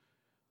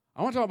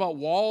I want to talk about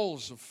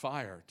walls of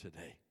fire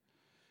today.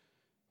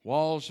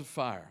 Walls of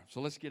fire.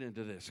 So let's get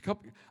into this.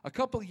 A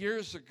couple of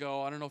years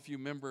ago, I don't know if you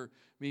remember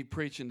me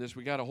preaching this.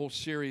 We got a whole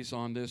series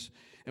on this,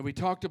 and we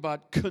talked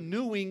about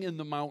canoeing in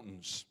the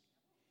mountains.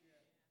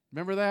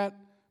 Remember that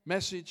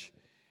message?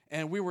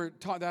 And we were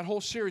that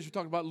whole series. We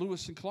talked about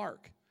Lewis and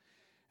Clark,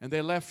 and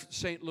they left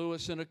St.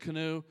 Louis in a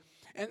canoe,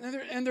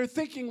 and their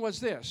thinking was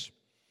this: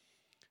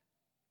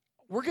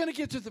 we're going to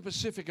get to the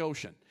Pacific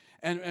Ocean,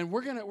 and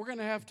we're going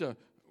to have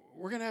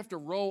to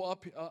row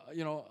up,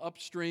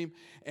 upstream,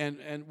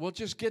 and we'll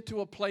just get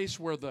to a place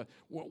where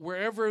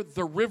wherever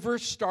the river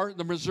starts,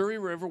 the Missouri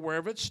River,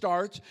 wherever it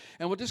starts,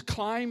 and we'll just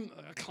climb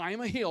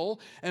a hill,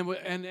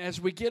 and as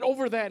we get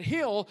over that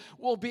hill,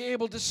 we'll be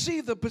able to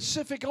see the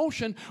Pacific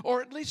Ocean,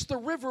 or at least the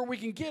river we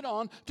can get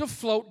on to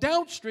float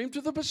downstream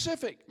to the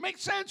Pacific.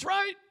 Makes sense,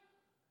 right?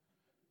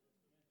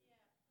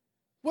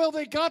 Well,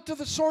 they got to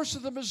the source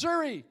of the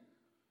Missouri.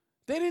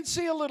 They didn't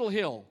see a little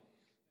hill.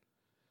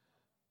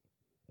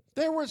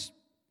 There was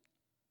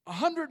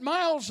 100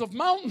 miles of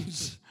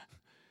mountains.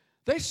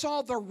 They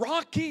saw the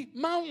Rocky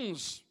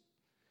Mountains.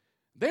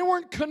 They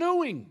weren't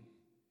canoeing.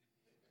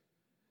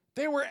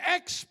 They were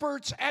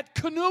experts at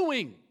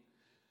canoeing.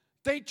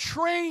 They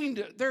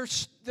trained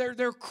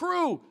their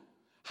crew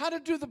how to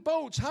do the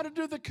boats, how to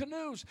do the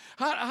canoes,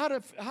 how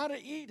to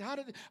eat,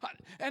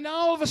 and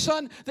all of a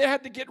sudden they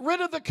had to get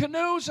rid of the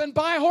canoes and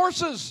buy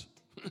horses.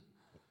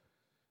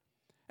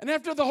 And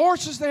after the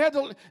horses, they had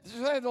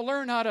to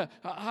learn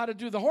how to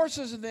do the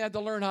horses, and they had to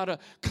learn how to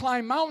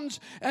climb mountains.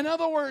 In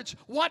other words,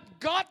 what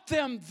got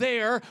them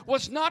there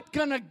was not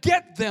going to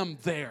get them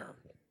there.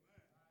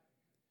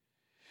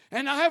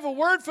 And I have a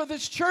word for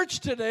this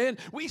church today, and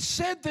we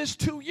said this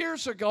 2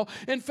 years ago.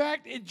 In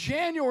fact, in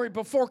January,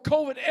 before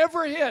COVID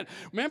ever hit,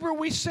 remember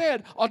we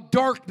said a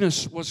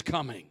darkness was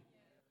coming.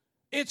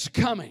 It's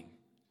coming.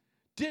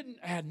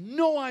 Had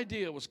no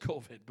idea it was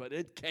COVID, but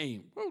it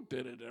came. Oh,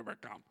 did it ever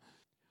come?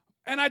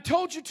 And I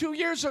told you 2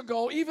 years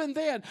ago, even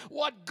then,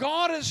 what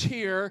got us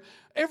here,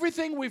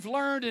 everything we've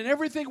learned and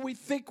everything we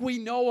think we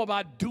know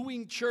about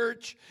doing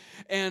church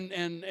and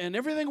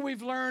everything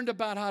we've learned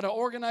about how to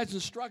organize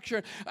and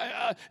structure.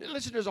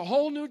 Listen, there's a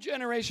whole new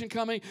generation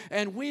coming,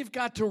 and we've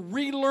got to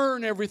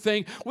relearn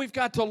everything. We've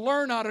got to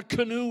learn how to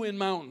canoe in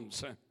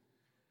mountains.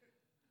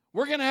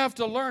 We're going to have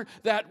to learn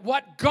that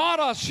what got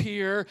us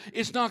here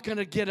is not going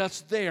to get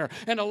us there.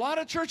 And a lot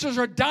of churches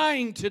are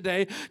dying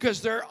today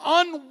because they're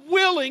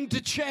unwilling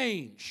to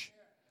change.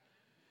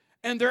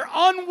 And they're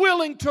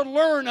unwilling to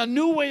learn a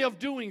new way of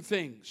doing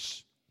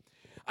things.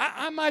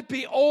 I might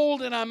be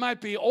old and I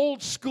might be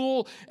old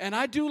school, and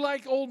I do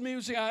like old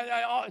music.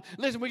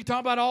 Listen, we can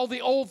talk about all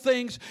the old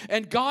things,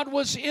 and God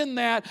was in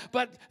that,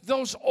 but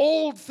those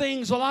old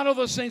things, a lot of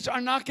those things are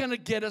not going to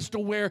get us to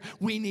where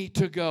we need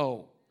to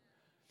go.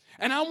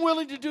 And I'm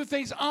willing to do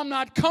things I'm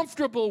not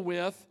comfortable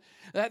with,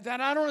 that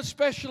I don't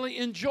especially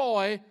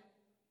enjoy.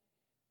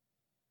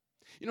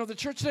 You know, the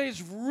church today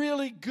is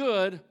really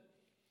good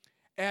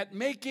at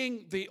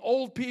making the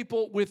old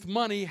people with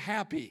money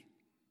happy.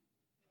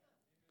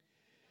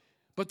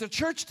 But the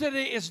church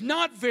today is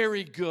not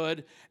very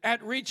good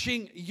at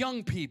reaching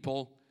young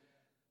people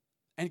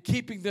and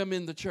keeping them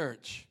in the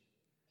church.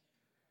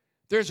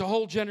 There's a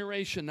whole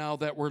generation now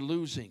that we're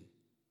losing.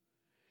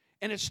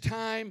 And it's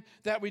time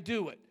that we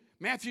do it.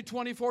 Matthew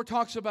 24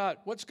 talks about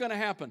what's going to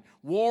happen.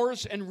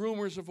 Wars and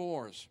rumors of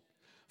wars.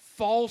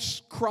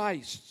 False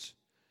Christs.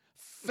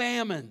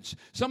 Famines.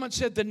 Someone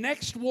said the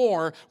next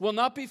war will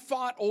not be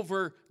fought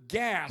over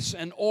gas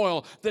and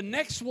oil. The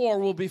next war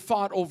will be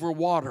fought over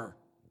water.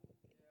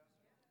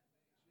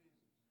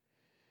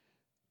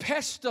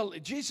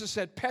 Jesus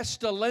said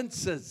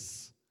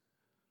pestilences.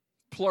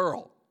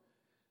 Plural.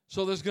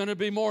 So there's going to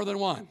be more than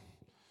one.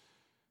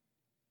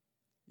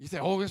 You say,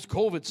 oh, this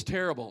COVID's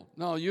terrible.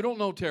 No, you don't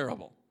know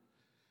terrible.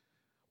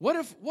 What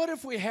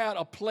if we had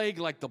a plague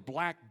like the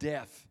Black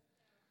Death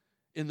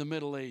in the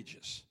Middle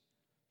Ages?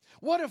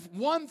 What if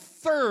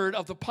 1/3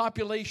 of the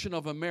population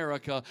of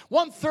America,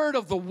 1/3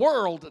 of the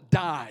world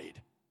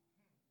died?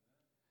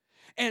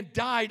 And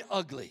died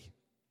ugly,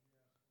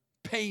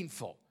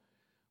 painful,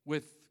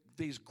 with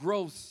these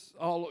growths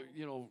all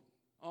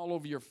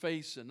over your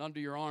face and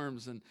under your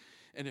arms. And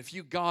if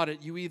you got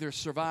it, you either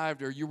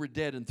survived or you were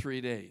dead in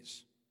 3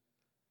 days.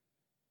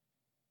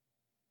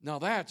 Now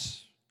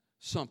that's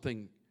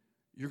something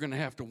you're going to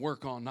have to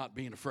work on not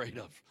being afraid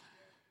of.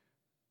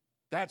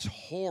 That's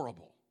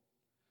horrible.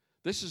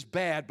 This is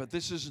bad, but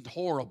this isn't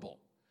horrible.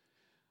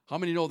 How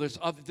many know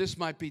this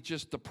might be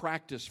just the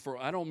practice for,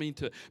 I don't mean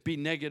to be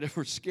negative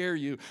or scare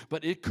you,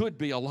 but it could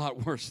be a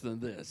lot worse than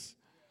this.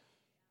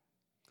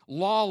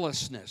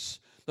 Lawlessness.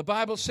 The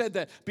Bible said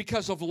that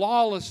because of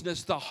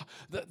lawlessness,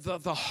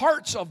 the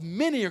hearts of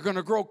many are going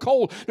to grow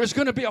cold. There's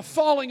going to be a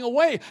falling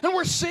away, and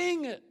we're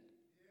seeing it.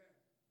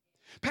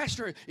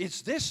 Pastor,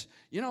 it's this.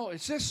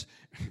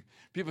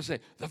 People say,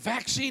 the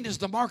vaccine is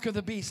the mark of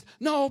the beast.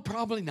 No,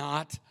 probably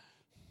not.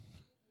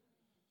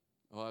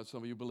 Oh,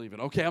 some of you believe it.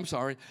 Okay, I'm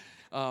sorry.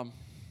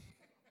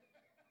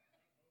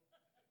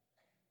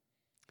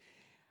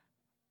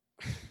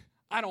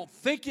 I don't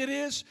think it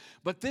is,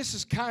 but this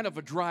is kind of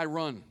a dry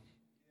run.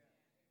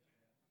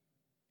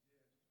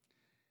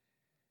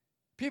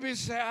 People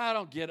say, I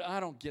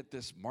don't get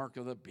this mark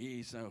of the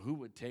beast. Who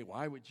would take,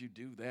 why would you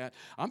do that?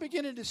 I'm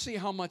beginning to see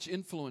how much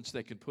influence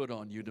they can put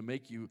on you to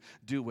make you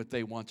do what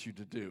they want you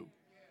to do.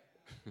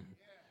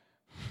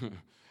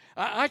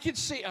 I can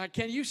see,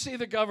 can you see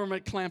the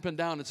government clamping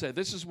down and say,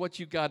 this is what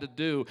you got to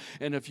do,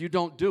 and if you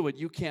don't do it,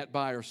 you can't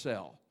buy or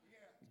sell?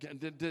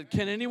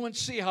 Can anyone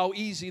see how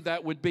easy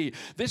that would be?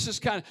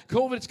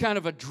 COVID's kind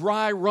of a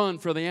dry run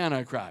for the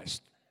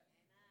Antichrist.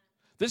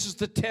 This is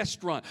the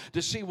test run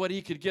to see what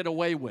he could get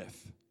away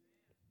with.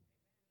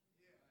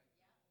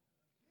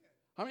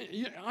 I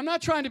mean, I'm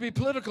not trying to be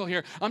political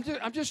here.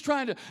 I'm just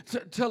trying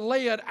to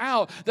lay it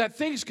out that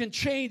things can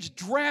change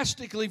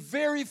drastically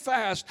very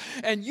fast,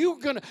 and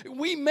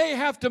we may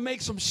have to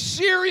make some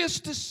serious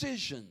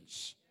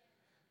decisions,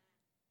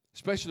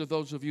 especially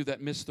those of you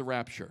that missed the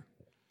rapture.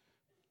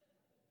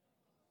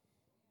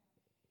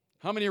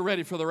 How many are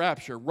ready for the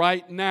rapture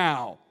right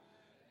now?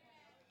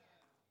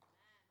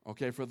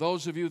 Okay, for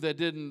those of you that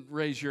didn't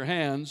raise your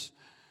hands,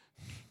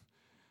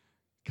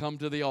 come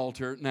to the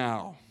altar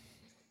now.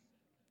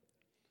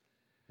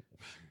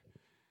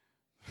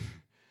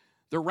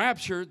 The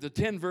rapture, the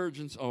 10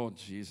 virgins, oh,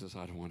 Jesus,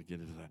 I don't want to get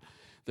into that.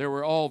 There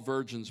were all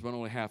virgins, but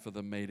only half of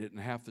them made it,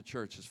 and half the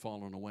church has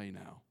fallen away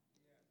now.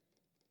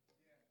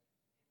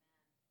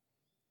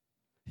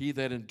 He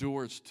that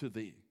endures to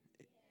the...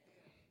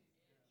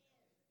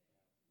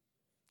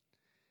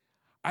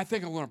 I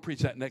think I'm going to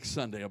preach that next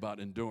Sunday about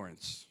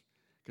endurance,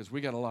 because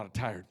we got a lot of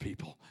tired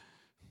people.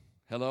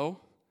 Hello?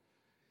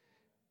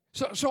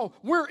 So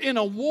we're in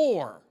a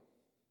war.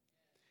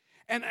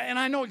 And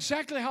I know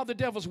exactly how the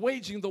devil's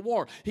waging the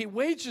war. He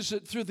wages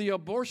it through the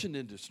abortion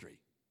industry.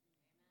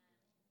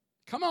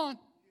 Come on.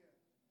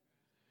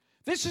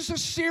 This is a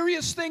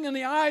serious thing in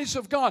the eyes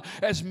of God.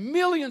 As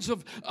millions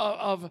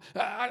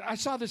I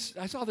saw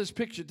this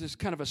picture, this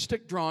kind of a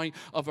stick drawing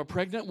of a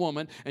pregnant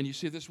woman, and you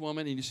see this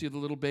woman, and you see the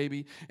little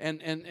baby, and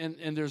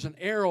there's an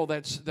arrow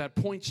that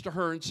points to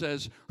her and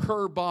says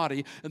her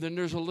body, and then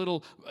there's a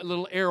little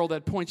arrow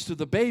that points to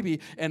the baby,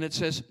 and it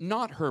says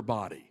not her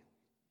body.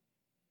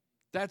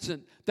 That's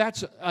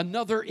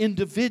another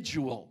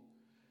individual,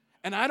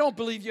 and I don't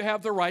believe you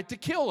have the right to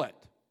kill it.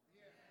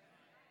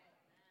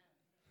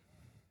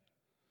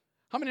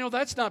 How many know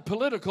that's not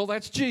political?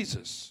 That's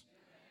Jesus.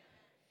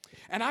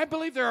 And I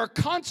believe there are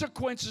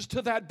consequences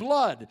to that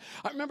blood.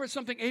 I remember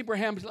something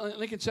Abraham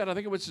Lincoln said, I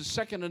think it was his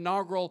second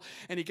inaugural,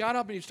 and he got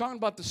up and he was talking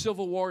about the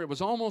Civil War. It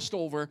was almost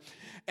over.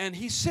 And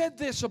he said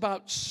this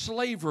about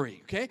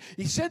slavery, okay?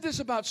 He said this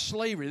about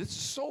slavery. This is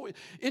so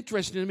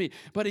interesting to me.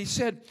 But he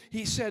said,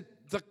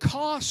 the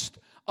cost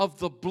of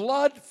the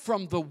blood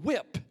from the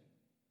whip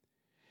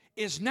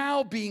is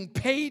now being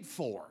paid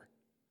for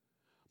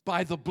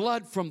by the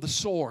blood from the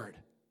sword.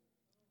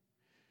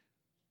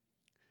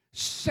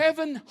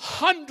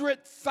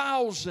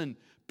 700,000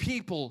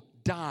 people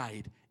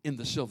died in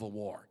the Civil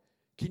War.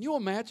 Can you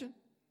imagine?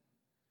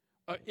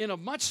 In a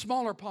much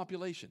smaller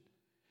population.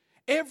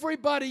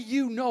 Everybody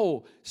you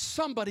know,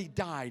 somebody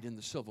died in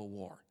the Civil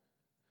War.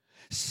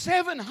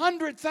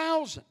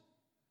 700,000.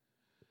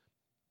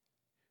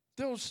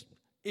 Those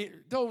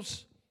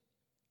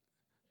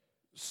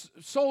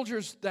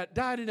soldiers that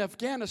died in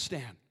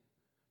Afghanistan,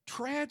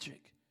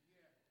 tragic.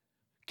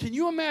 Can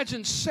you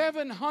imagine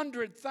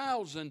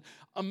 700,000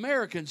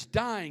 Americans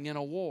dying in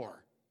a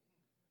war?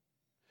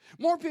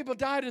 More people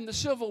died in the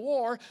Civil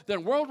War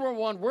than World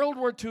War I, World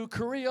War II,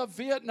 Korea,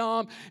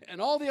 Vietnam,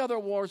 and all the other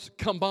wars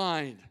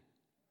combined.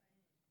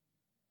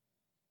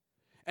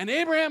 And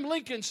Abraham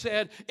Lincoln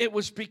said it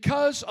was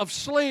because of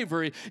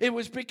slavery. It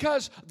was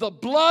because the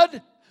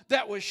blood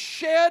that was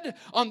shed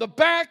on the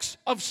backs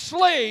of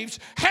slaves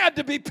had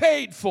to be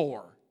paid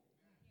for.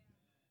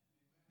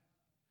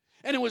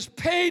 And it was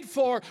paid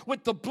for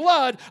with the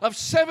blood of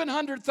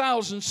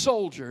 700,000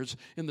 soldiers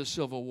in the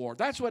Civil War.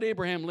 That's what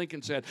Abraham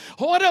Lincoln said.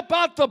 What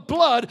about the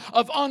blood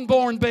of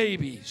unborn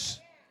babies?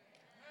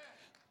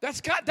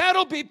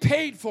 That'll be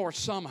paid for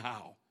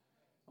somehow.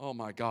 Oh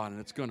my God, and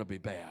it's going to be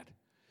bad.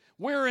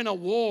 We're in a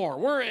war.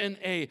 We're in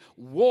a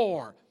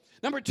war.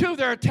 Number two,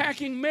 they're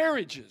attacking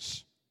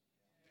marriages.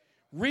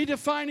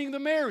 Redefining the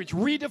marriage,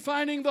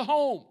 redefining the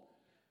home.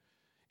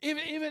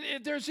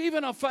 There's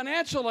even a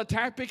financial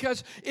attack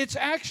because it's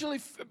actually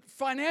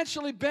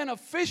financially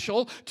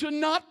beneficial to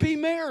not be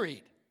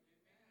married.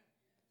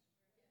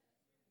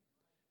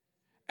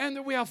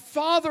 And we have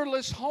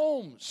fatherless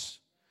homes.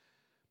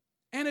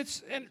 And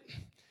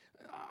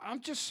I'm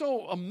just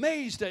so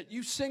amazed at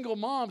you single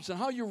moms and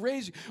how you're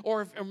raising,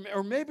 or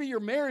maybe you're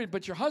married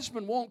but your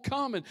husband won't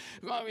come and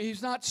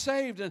he's not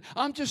saved, and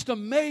I'm just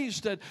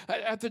amazed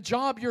at the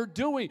job you're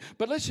doing.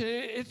 But listen,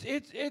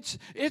 it's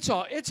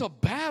a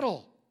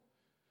battle.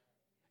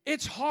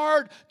 It's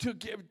hard to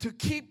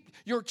keep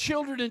your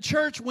children in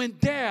church when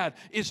dad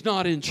is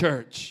not in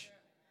church.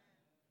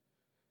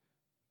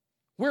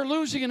 We're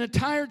losing an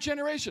entire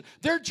generation.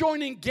 They're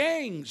joining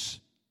gangs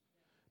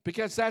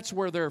because that's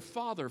where their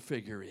father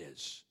figure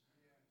is.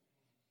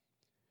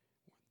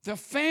 The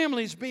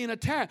family's being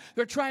attacked.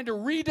 They're trying to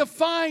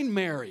redefine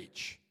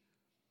marriage.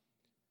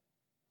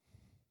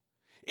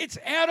 It's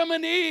Adam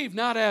and Eve,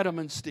 not Adam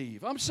and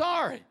Steve. I'm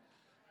sorry.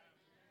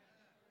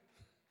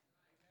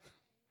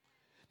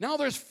 Now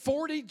there's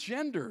 40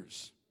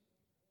 genders.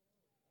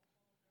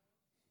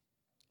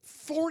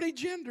 40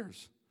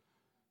 genders.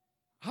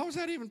 How is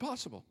that even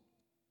possible?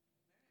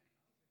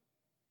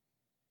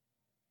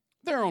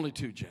 There are only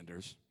 2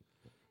 genders.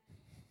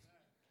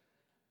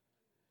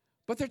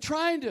 But they're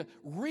trying to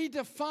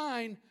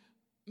redefine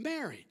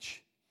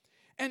marriage.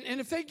 And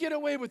if they get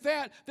away with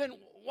that, then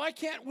why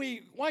can't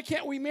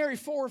we marry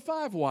 4 or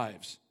 5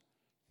 wives?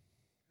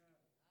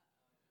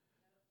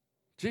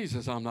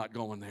 Jesus, I'm not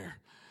going there.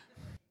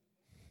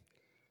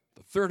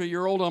 The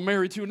 30-year-old I'm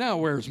married to now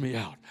wears me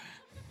out.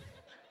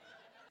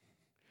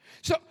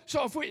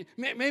 So if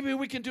maybe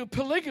we can do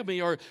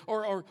polygamy or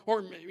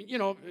you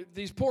know,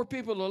 these poor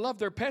people who love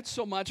their pets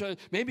so much,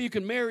 maybe you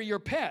can marry your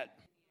pet.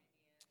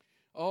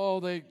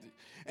 Oh,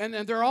 and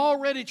they're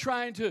already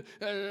trying to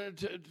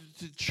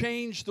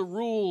change the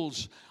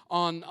rules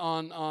on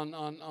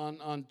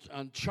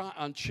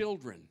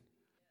children.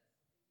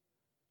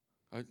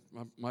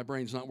 My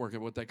brain's not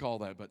working what they call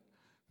that, but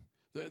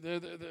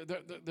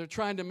they're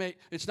trying to make,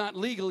 it's not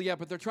legal yet,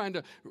 but they're trying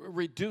to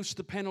reduce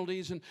the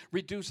penalties and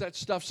reduce that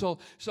stuff. So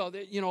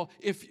that, you know,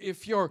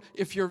 if your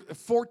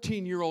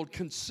 14-year-old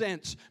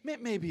consents,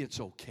 maybe it's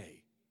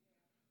okay.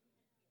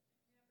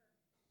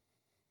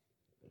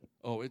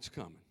 Oh, it's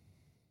coming.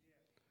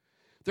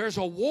 There's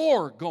a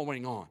war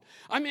going on.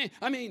 I mean,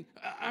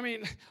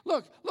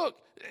 look,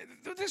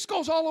 this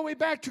goes all the way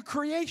back to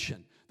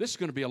creation. This is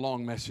going to be a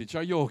long message.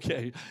 Are you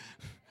okay?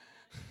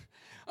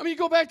 I mean,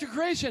 go back to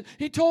creation.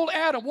 He told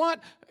Adam what?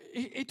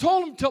 He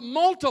told him to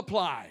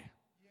multiply.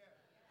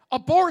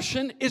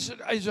 Abortion is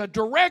a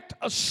direct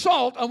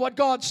assault on what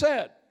God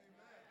said.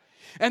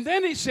 And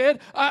then he said,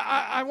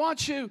 I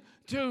want you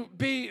to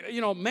be, you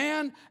know,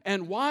 man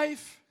and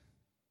wife.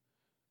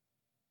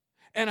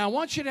 And I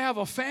want you to have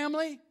a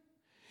family.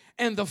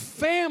 And the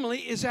family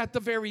is at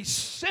the very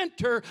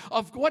center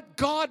of what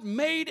God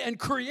made and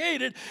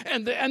created.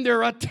 And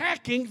they're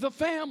attacking the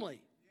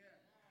family.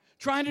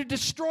 Trying to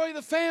destroy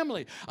the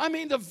family. I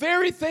mean, the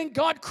very thing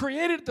God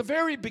created at the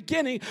very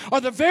beginning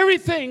are the very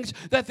things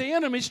that the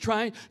enemy's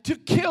trying to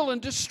kill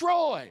and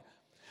destroy.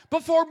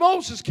 Before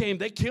Moses came,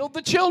 they killed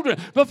the children.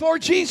 Before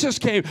Jesus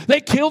came, they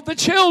killed the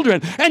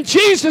children. And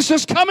Jesus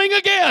is coming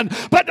again.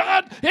 But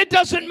it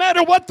doesn't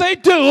matter what they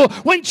do.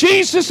 When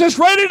Jesus is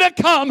ready to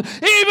come,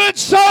 even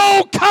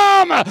so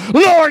come,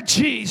 Lord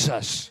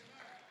Jesus.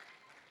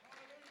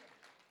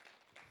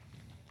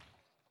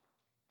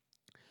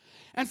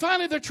 And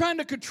finally, they're trying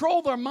to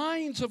control their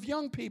minds of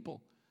young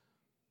people.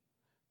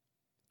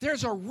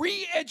 There's a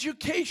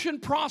re-education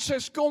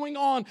process going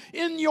on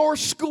in your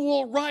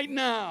school right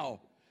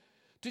now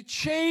to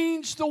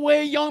change the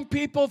way young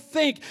people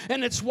think.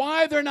 And it's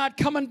why they're not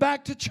coming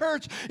back to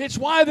church. It's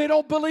why they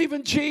don't believe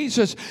in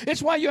Jesus.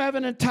 It's why you have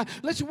an entire...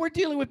 Listen, we're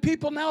dealing with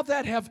people now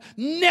that have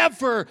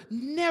never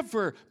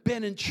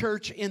been in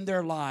church in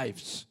their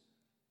lives.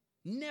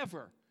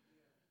 Never.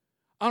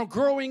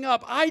 Growing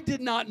up, I did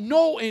not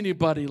know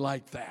anybody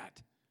like that.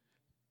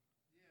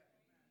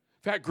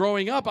 In fact,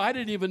 growing up, I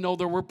didn't even know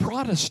there were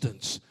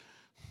Protestants.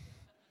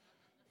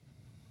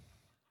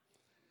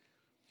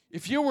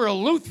 If you were a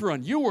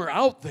Lutheran, you were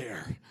out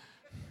there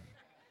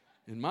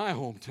in my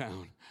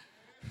hometown.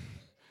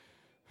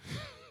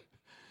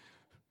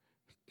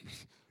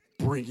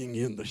 Bringing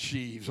in the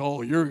sheaves.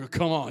 Oh,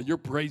 come on, your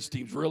praise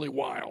team's really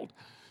wild.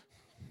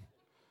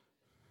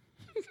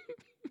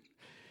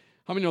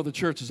 How many know the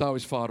church has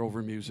always fought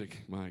over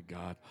music? My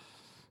God.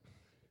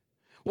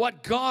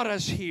 What got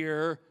us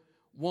here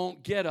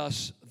won't get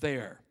us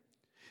there.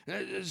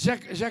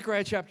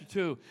 Zechariah chapter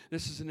 2.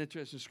 This is an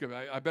interesting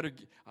scripture.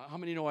 How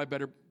many know I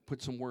better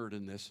put some word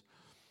in this?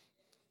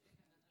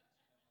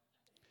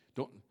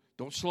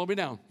 Don't slow me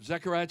down.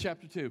 Zechariah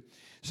chapter 2.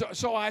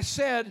 So I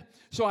said,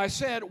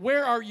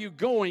 where are you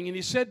going? And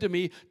he said to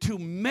me, to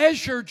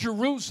measure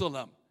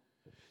Jerusalem.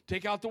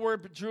 Take out the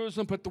word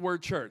Jerusalem, put the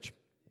word church.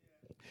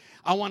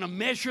 I want to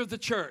measure the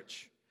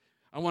church.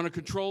 I want to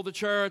control the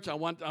church. I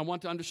want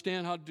to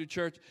understand how to do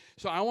church.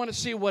 So I want to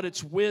see what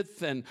its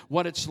width and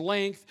what its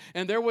length.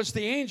 And there was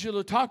the angel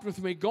who talked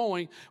with me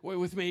going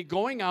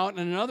out, and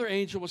another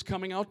angel was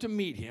coming out to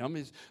meet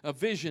him, a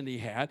vision he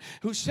had,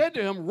 who said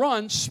to him,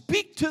 run,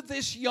 speak to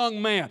this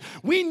young man.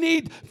 We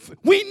need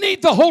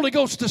the Holy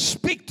Ghost to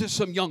speak to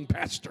some young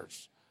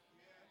pastors.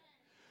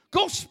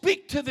 Go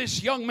speak to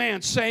this young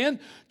man, saying,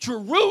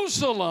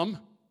 Jerusalem,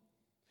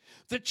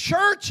 the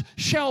church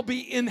shall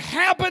be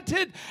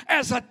inhabited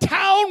as a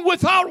town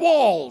without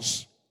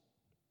walls.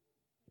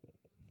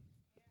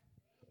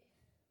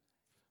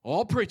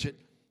 I'll preach it.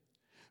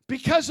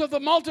 Because of the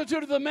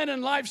multitude of the men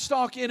and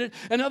livestock in it.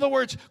 In other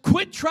words,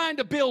 quit trying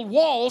to build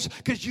walls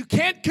because you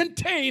can't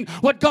contain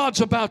what God's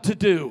about to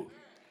do.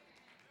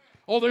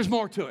 Oh, there's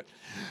more to it.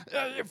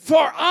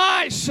 For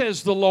I,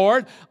 says the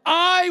Lord,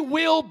 I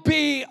will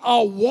be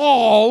a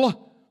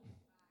wall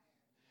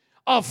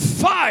of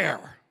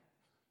fire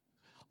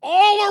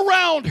all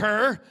around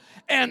her,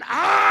 and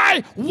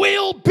I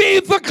will be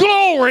the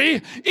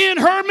glory in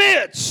her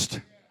midst.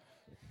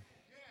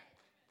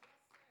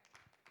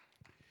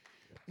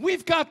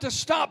 We've got to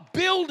stop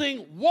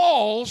building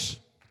walls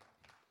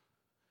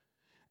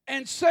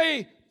and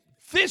say,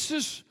 this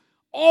is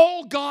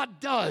all God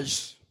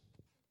does.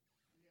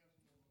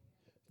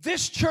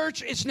 This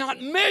church is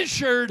not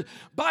measured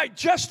by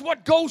just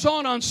what goes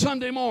on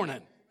Sunday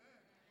morning.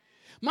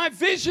 My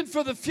vision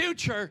for the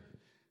future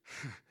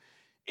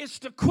is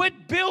to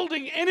quit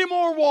building any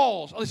more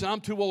walls. Listen,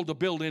 I'm too old to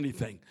build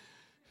anything.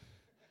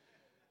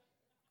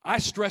 I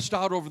stressed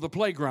out over the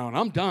playground.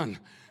 I'm done.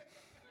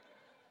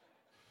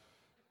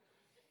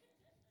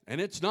 And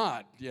it's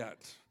not yet.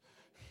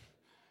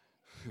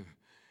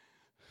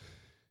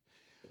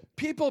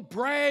 People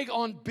brag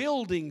on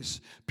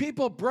buildings.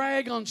 People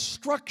brag on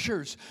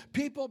structures.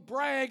 People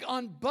brag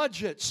on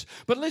budgets.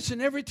 But listen,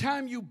 every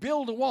time you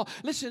build a wall,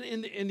 listen,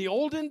 in the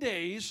olden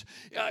days,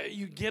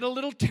 you get a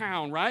little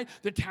town, right?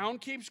 The town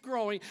keeps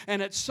growing,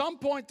 and at some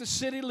point the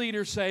city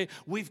leaders say,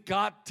 we've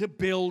got to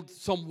build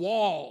some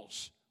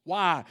walls.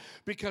 Why?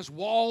 Because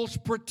walls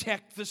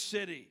protect the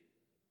city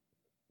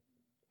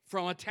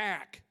from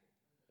attack.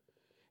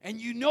 And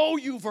you know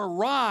you've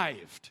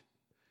arrived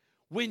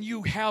when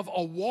you have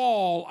a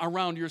wall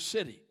around your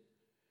city.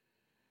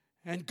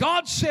 And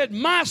God said,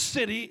 my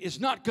city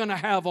is not going to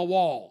have a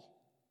wall.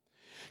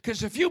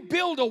 Because if you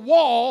build a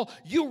wall,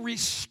 you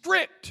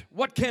restrict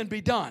what can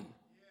be done.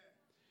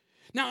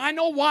 Now, I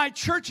know why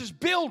churches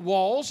build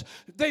walls.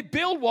 They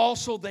build walls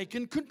so they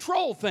can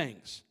control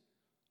things.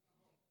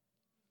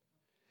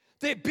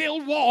 They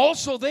build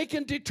walls so they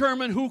can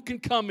determine who can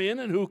come in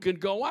and who can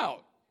go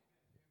out.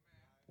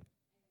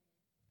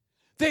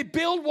 They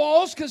build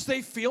walls because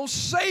they feel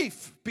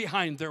safe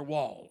behind their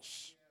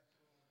walls.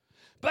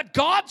 But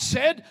God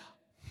said,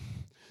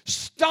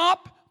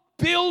 stop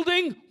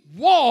building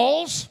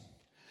walls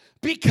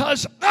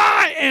because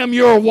I am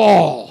your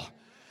wall.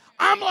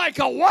 I'm like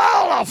a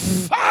wall of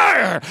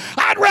fire.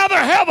 I'd rather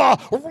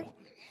have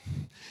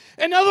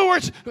in other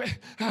words,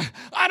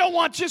 I don't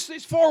want just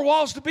these four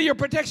walls to be your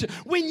protection.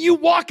 When you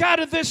walk out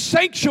of this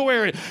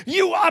sanctuary,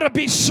 you ought to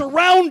be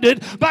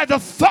surrounded by the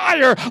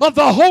fire of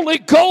the Holy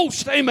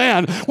Ghost.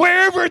 Amen.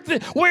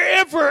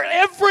 Wherever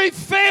every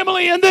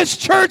family in this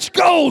church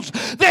goes,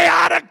 they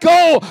ought to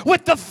go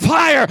with the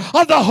fire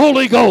of the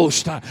Holy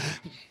Ghost.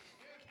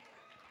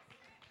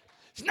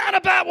 It's not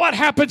about what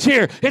happens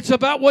here. It's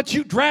about what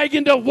you drag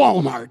into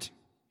Walmart.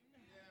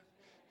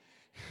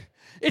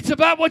 It's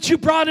about what you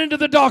brought into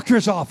the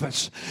doctor's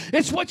office.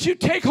 It's what you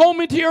take home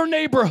into your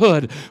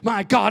neighborhood.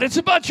 My God, it's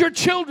about your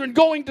children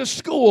going to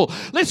school.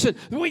 Listen,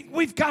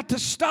 we've got to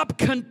stop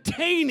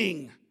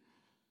containing.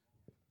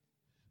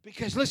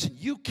 Because listen,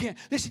 you can't.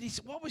 Listen, he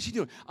said, what was he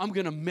doing? I'm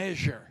going to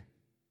measure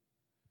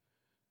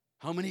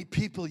how many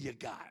people you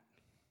got.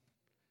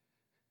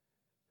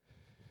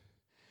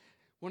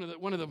 One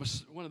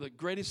of the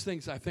greatest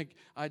things I think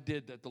I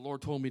did that the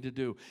Lord told me to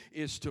do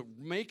is to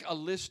make a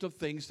list of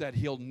things that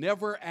He'll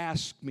never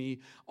ask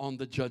me on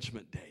the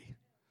judgment day.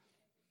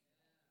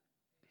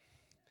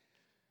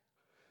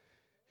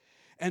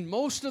 And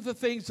most of the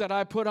things that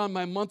I put on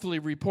my monthly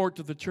report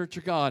to the Church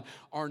of God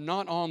are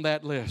not on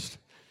that list.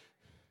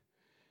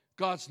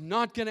 God's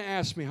not going to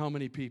ask me how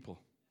many people.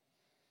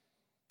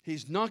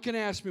 He's not going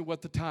to ask me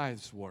what the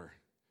tithes were.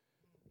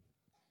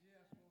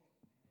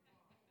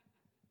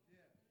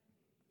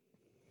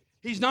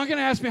 He's not going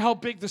to ask me how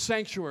big the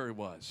sanctuary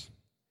was.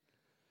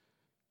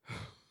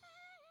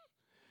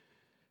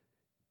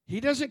 He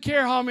doesn't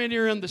care how many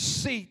are in the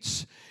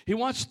seats. He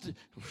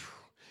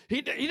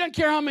doesn't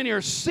care how many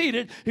are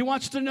seated. He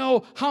wants to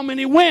know how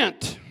many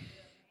went.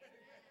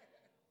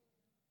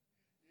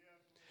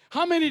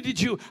 How many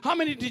did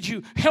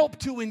you help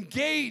to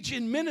engage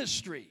in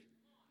ministry?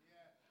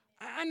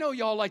 I know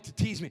y'all like to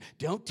tease me.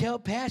 Don't tell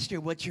Pastor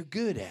what you're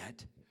good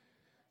at.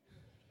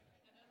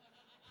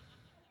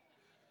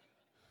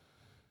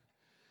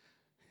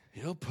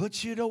 He'll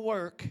put you to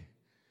work.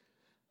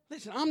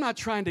 Listen, I'm not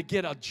trying to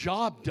get a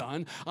job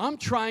done. I'm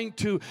trying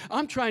to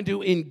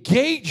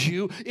engage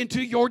you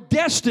into your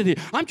destiny.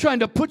 I'm trying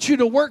to put you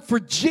to work for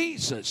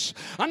Jesus.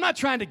 I'm not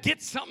trying to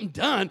get something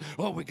done.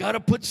 Oh, we got to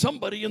put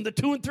somebody in the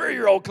 2- and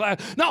 3-year-old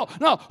class. No.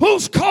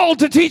 Who's called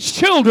to teach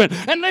children?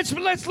 And let's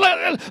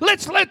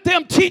let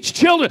them teach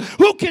children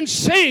who can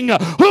sing,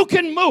 who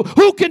can move,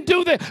 who can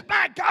do that.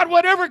 My God,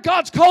 whatever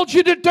God's called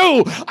you to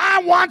do,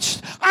 I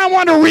want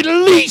to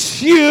release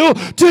you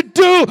to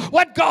do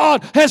what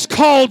God has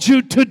called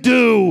you to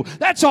do.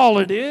 That's all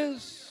it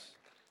is.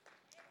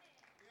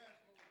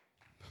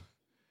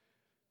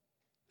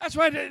 That's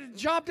why the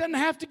job doesn't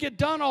have to get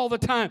done all the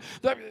time.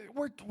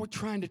 We're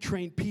trying to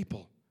train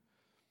people.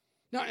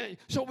 Now,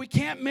 so we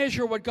can't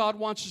measure what God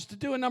wants us to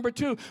do. And number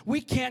two,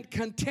 we can't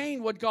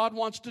contain what God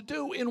wants to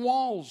do in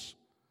walls.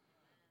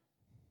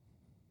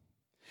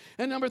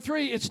 And number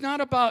three, it's not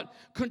about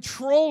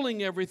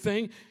controlling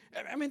everything.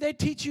 I mean, they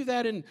teach you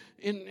that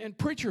in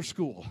preacher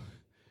school.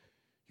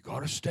 You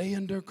got to stay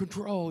under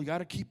control. You got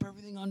to keep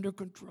everything under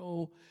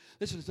control.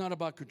 Listen, it's not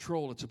about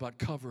control. It's about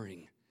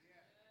covering.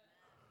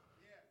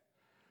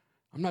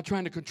 I'm not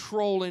trying to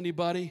control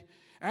anybody.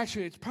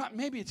 Actually,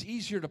 maybe it's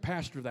easier to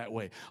pastor that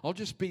way. I'll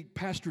just be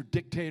pastor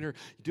dictator,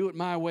 do it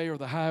my way or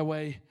the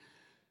highway.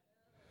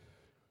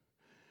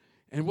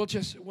 And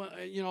listen,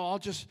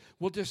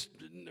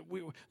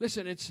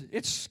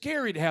 it's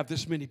scary to have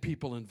this many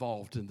people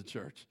involved in the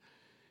church.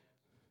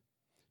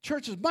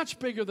 Church is much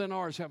bigger than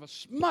ours, have a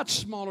much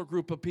smaller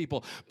group of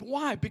people. But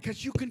why?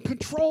 Because you can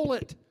control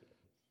it.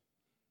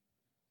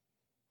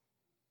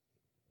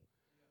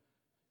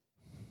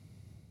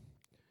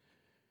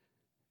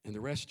 And the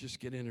rest just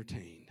get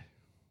entertained.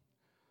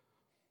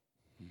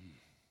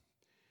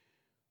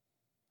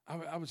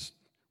 I was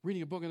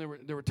reading a book, and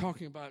they were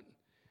talking about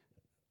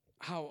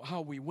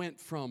how we went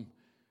from,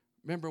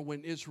 remember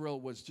when Israel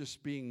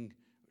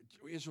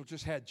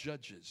just had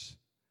judges.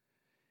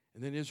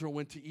 And then Israel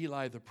went to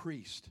Eli the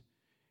priest,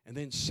 and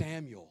then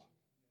Samuel,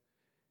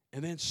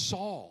 and then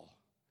Saul,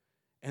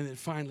 and then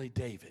finally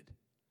David.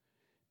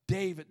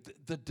 David,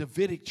 the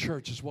Davidic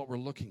church is what we're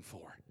looking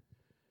for.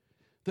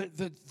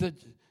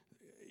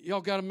 Y'all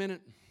got a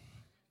minute?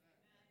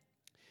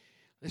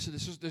 Listen,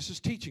 this is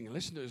teaching.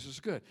 Listen to this. This is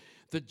good.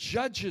 The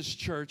judges'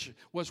 church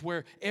was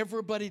where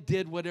everybody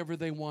did whatever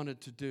they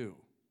wanted to do.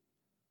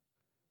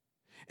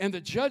 And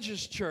the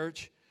judges'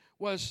 church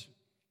was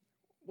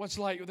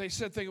like, they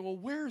said, thinking, well,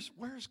 where's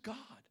God?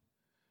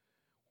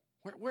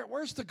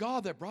 Where's the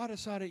God that brought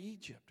us out of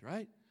Egypt,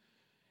 right?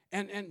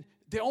 And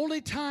the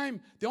only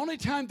time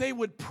they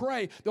would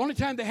pray, the only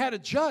time they had a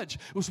judge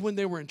was when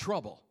they were in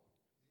trouble.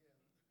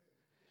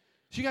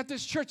 So you got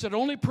this church that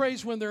only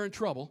prays when they're in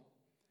trouble.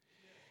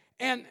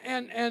 And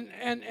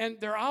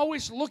they're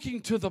always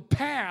looking to the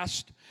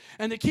past,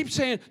 and they keep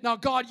saying, now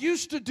God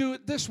used to do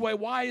it this way,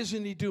 why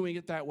isn't he doing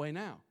it that way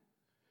now?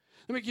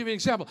 Let me give you an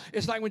example.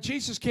 It's like when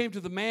Jesus came to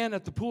the man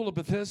at the pool of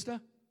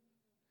Bethesda.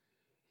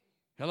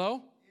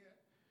 Hello?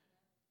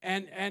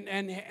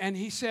 And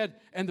he said,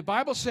 and the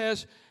Bible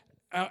says,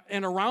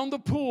 and around the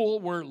pool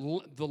were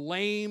the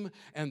lame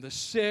and the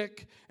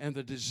sick and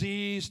the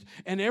diseased,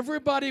 and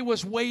everybody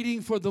was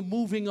waiting for the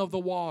moving of the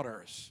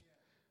waters.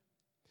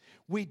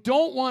 We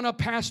don't want to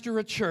pastor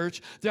a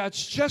church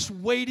that's just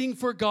waiting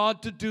for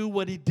God to do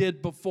what he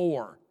did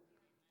before.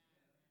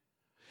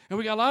 And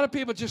we got a lot of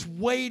people just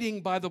waiting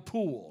by the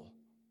pool.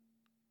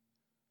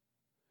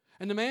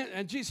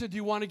 And Jesus said, do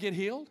you want to get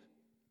healed?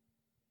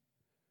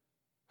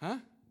 Huh?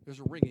 There's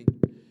a ringing.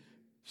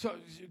 So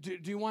do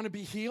you want to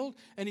be healed?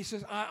 And he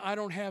says, I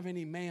don't have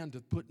any man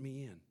to put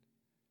me in.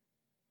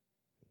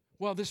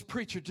 Well, this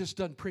preacher just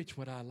doesn't preach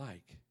what I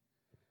like.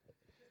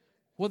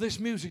 Well, this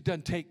music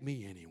doesn't take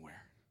me anywhere.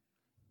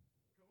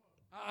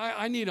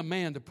 I need a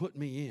man to put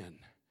me in.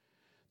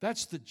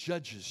 That's the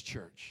judge's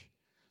church.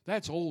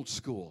 That's old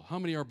school. How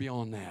many are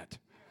beyond that?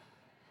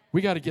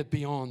 We got to get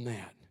beyond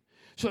that.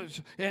 So,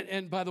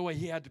 and by the way,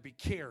 he had to be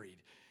carried.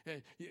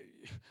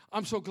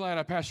 I'm so glad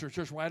I pastor a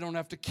church where I don't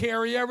have to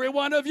carry every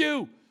one of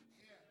you.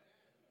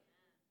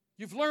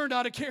 You've learned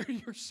how to carry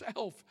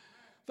yourself.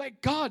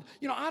 Thank God.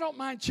 I don't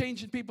mind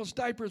changing people's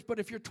diapers, but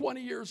if you're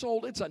 20 years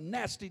old, it's a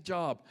nasty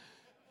job.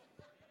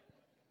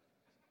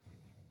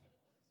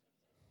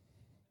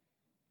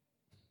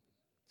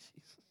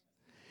 Jesus.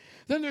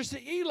 Then there's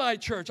the Eli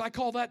church. I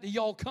call that the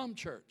y'all come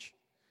church.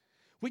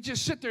 We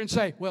just sit there and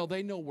say, well,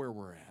 they know where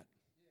we're at.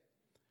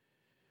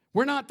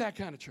 We're not that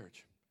kind of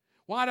church.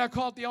 Why did I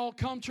call it the all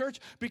come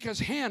church? Because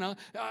Hannah,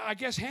 I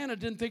guess Hannah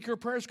didn't think her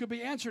prayers could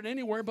be answered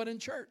anywhere but in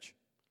church.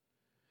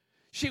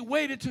 She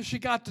waited till she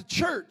got to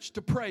church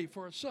to pray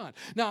for a son.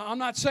 Now, I'm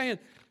not saying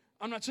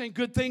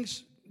good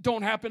things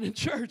don't happen in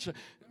church.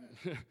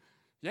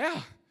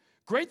 Yeah,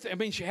 great. I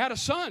mean, she had a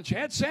son. She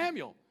had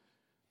Samuel.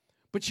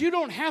 But you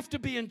don't have to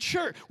be in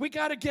church. We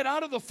got to get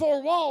out of the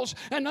four walls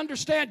and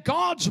understand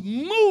God's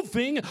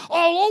moving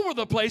all over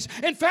the place.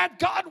 In fact,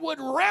 God would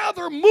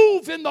rather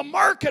move in the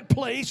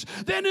marketplace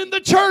than in the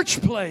church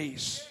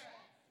place.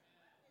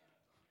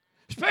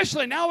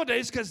 Especially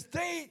nowadays because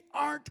they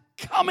aren't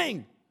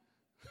coming.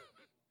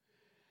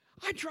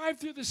 I drive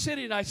through the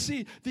city and I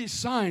see these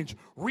signs,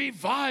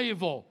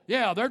 revival.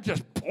 Yeah, they're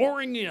just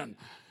pouring in.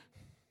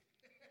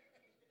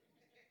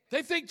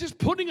 They think just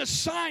putting a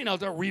sign out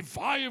there,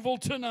 revival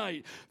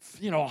tonight,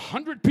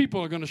 100 people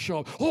are going to show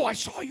up. Oh, I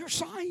saw your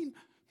sign.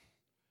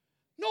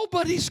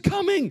 Nobody's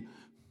coming.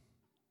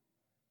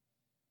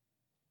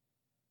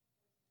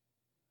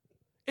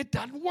 It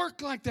doesn't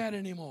work like that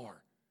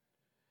anymore.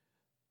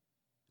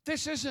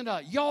 This isn't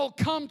a y'all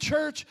come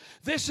church.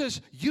 This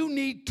is you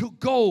need to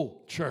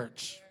go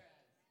church.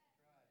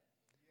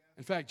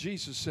 In fact,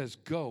 Jesus says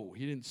go.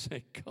 He didn't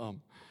say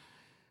come.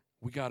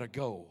 We got to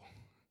go.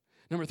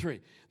 Number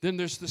 3, then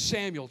there's the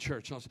Samuel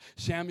church. Now,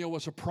 Samuel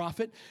was a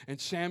prophet, and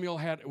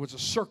Samuel was a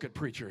circuit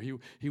preacher.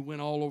 He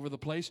went all over the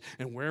place,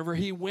 and wherever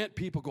he went,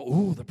 people go,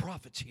 ooh, the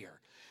prophet's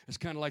here. It's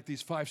kind of like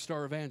these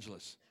 5-star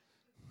evangelists.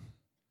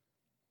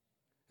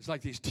 It's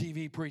like these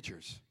TV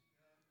preachers.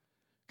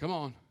 Come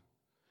on.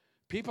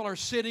 People are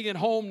sitting at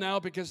home now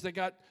because they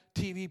got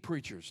TV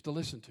preachers to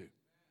listen to.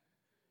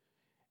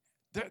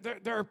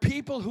 There are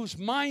people whose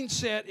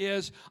mindset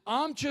is,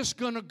 I'm just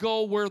going to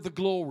go where the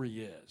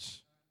glory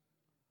is.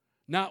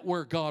 not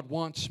where God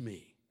wants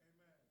me.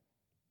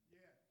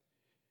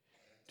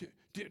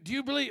 Do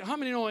you believe, how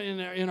many know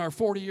in our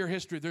 40-year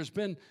history there's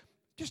been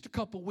just a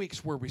couple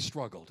weeks where we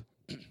struggled?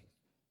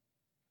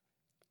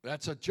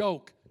 That's a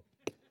joke.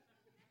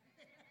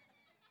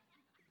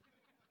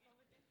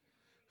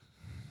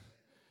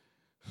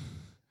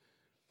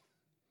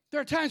 There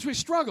are times we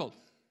struggled.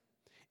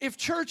 If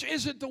church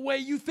isn't the way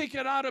you think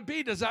it ought to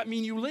be, does that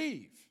mean you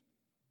leave?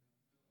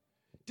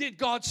 Did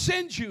God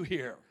send you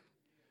here?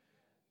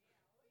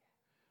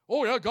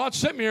 Oh, yeah, God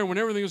sent me here when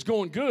everything was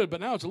going good,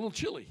 but now it's a little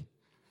chilly.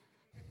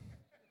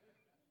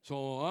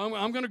 So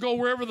I'm going to go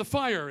wherever the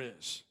fire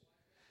is.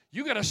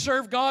 You got to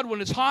serve God when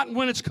it's hot and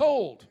when it's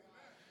cold.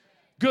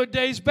 Good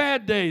days,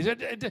 bad days.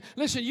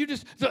 Listen,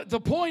 the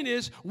point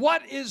is,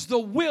 what is the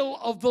will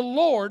of the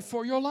Lord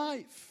for your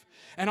life?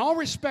 And I'll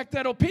respect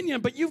that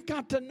opinion, but you've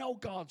got to know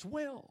God's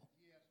will.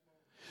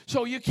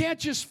 So you can't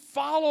just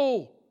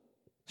follow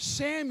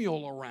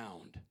Samuel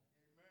around.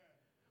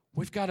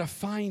 We've got to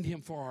find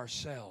him for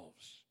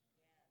ourselves.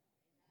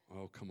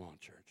 Oh, come on,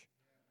 church.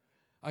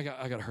 I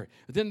got to hurry.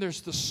 Then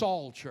there's the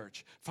Saul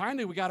church.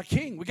 Finally, we got a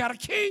king. We got a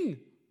king.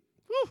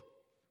 Woo.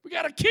 We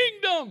got a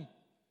kingdom.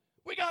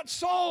 We got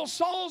Saul.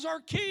 Saul's our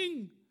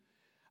king.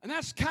 And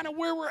that's kind of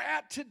where we're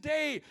at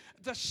today.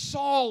 The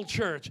Saul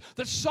church.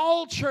 The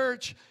Saul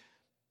church,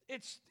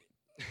 it's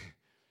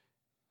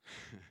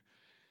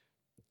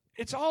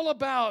all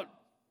about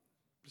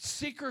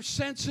seeker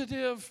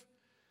sensitive.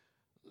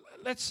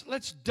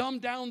 Let's dumb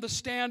down the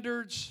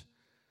standards.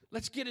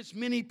 Let's get as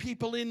many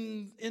people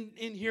in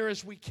here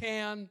as we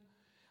can.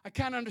 I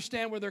kind of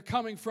understand where they're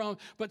coming from,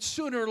 but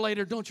sooner or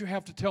later, don't you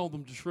have to tell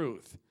them the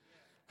truth?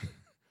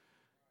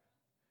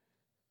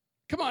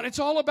 Come on, it's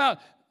all about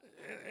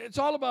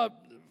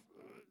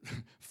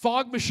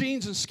fog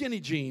machines and skinny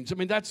jeans. I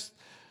mean,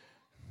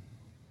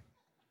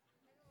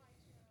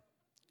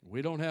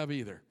 we don't have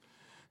either.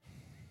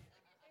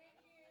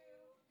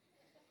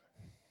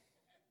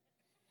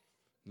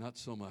 Not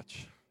so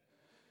much.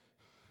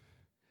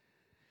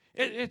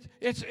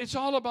 It's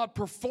all about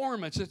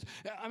performance.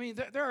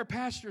 There are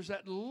pastors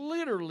that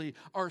literally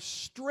are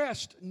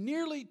stressed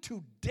nearly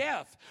to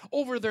death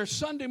over their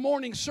Sunday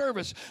morning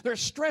service. They're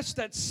stressed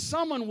that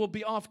someone will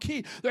be off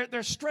key.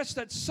 They're stressed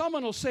that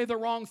someone will say the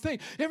wrong thing.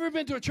 Ever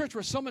been to a church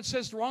where someone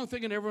says the wrong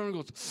thing and everyone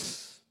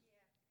goes,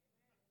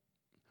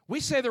 we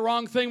say the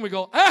wrong thing, we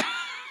go, ah!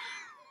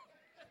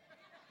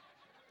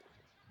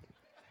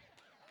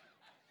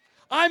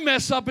 I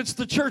mess up, it's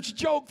the church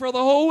joke for the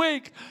whole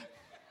week.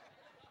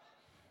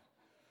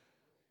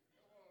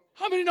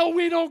 How many know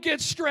we don't get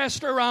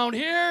stressed around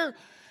here?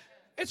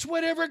 It's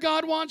whatever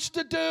God wants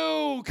to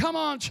do. Come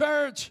on,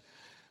 church.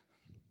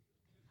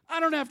 I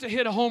don't have to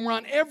hit a home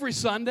run every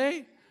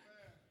Sunday.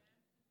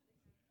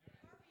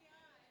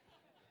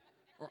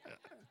 Or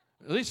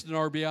at least an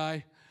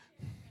RBI.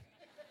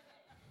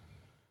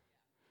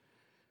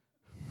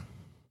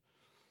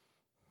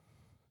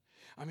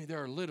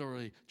 There are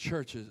literally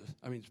churches,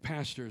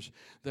 pastors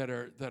that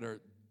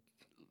are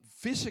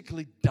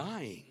physically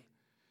dying,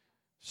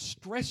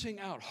 stressing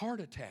out,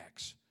 heart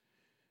attacks,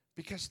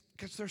 because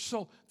they're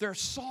Saul. They're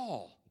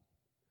Saul.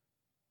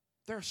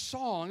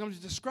 I'm going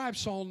to describe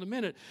Saul in a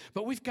minute,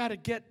 but we've got to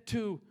get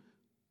to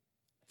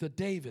the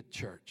David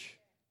church.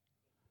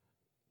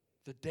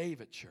 The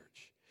David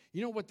church.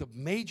 You know what the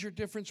major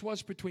difference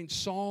was between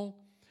Saul,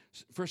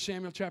 1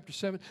 Samuel chapter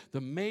 7,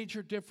 the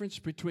major difference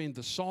between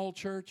the Saul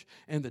church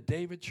and the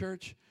David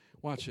church?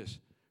 Watch this.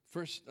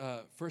 1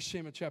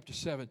 Samuel chapter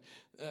 7,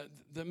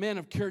 the men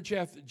of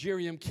Kirjath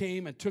Jearim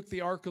came and took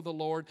the ark of the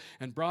Lord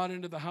and brought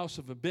into the house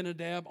of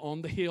Abinadab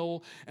on the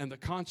hill, and the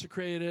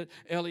consecrated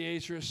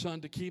Eleazar his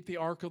son to keep the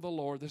ark of the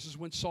Lord. This is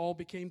when Saul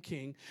became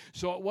king.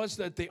 So it was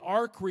that the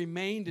ark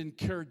remained in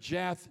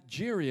Kirjath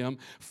Jearim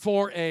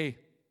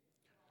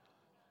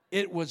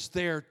it was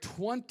there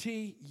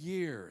 20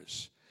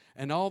 years,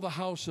 and all the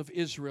house of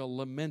Israel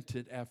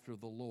lamented after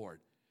the Lord.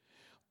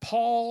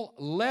 Paul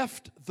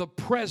left the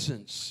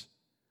presence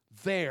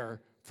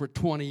there for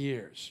 20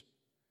 years.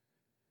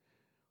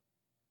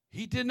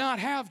 He did not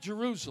have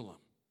Jerusalem.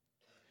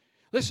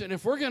 Listen,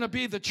 if we're going to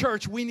be the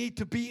church, we need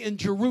to be in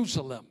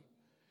Jerusalem.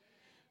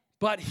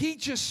 But he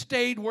just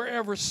stayed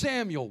wherever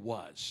Samuel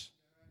was.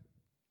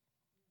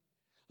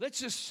 Let's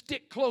just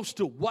stick close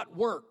to what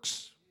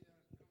works.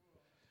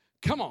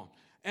 Come on.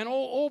 And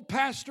old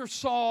Pastor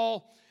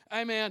Saul,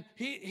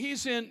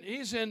 he's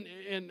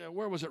in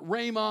where was it?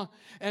 Ramah,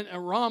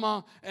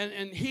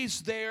 and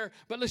he's there.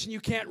 But listen,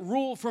 you can't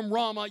rule from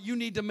Ramah. You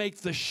need to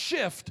make the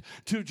shift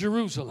to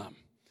Jerusalem.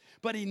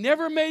 But he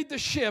never made the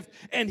shift,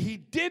 and he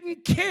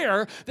didn't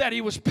care that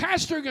he was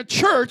pastoring a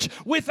church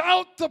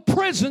without the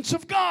presence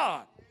of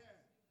God.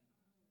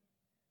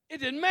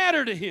 It didn't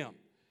matter to him.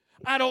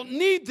 I don't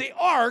need the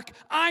ark.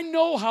 I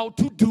know how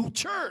to do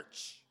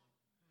church.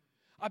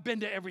 I've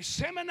been to every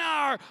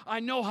seminar. I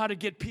know how to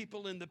get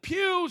people in the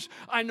pews.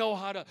 I know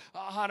how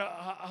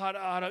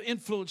to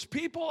influence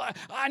people.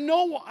 I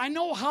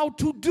know how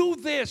to do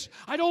this.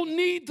 I don't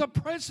need the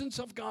presence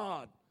of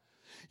God.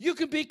 You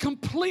can be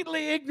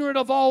completely ignorant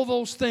of all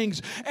those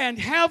things and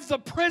have the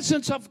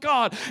presence of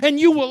God, and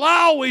you will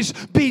always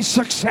be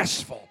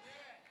successful.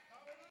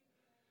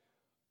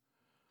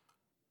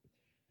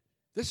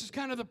 This is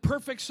kind of the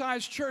perfect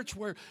size church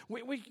where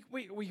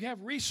we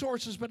have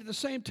resources, but at the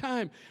same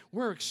time,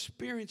 we're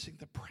experiencing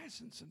the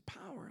presence and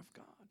power of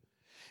God.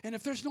 And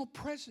if there's no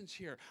presence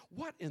here,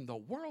 what in the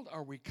world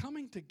are we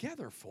coming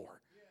together for?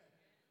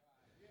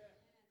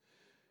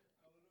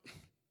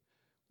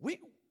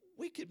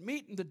 We could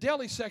meet in the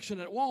deli section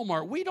at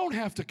Walmart. We don't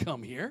have to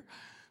come here.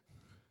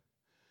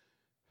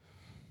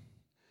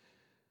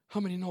 How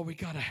many know we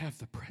got to have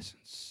the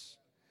presence?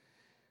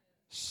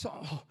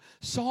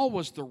 Saul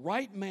was the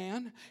right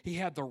man. He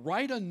had the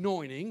right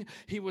anointing.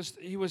 He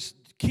was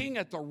king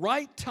at the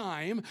right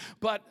time.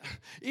 But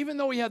even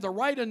though he had the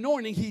right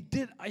anointing, he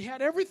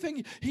had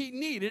everything he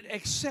needed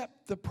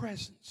except the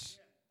presence.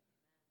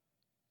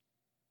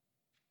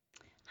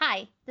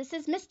 Hi, this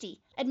is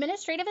Misty,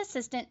 Administrative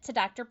Assistant to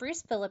Dr.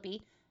 Bruce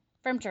Philippi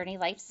from Journey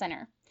Life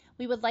Center.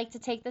 We would like to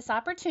take this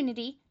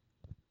opportunity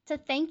to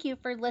thank you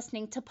for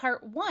listening to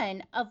part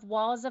 1 of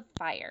Walls of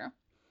Fire.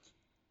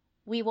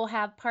 We will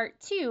have part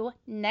 2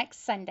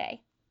 next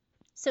Sunday.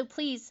 So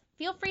please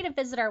feel free to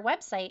visit our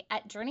website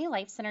at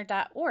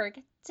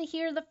journeylifecenter.org to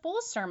hear the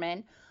full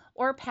sermon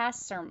or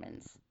past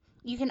sermons.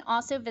 You can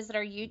also visit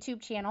our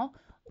YouTube channel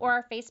or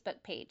our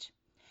Facebook page.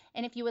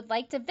 And if you would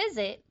like to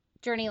visit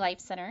Journey Life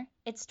Center,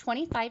 it's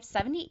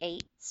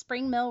 2578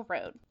 Spring Mill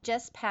Road,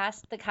 just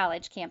past the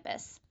college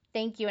campus.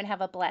 Thank you and have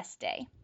a blessed day.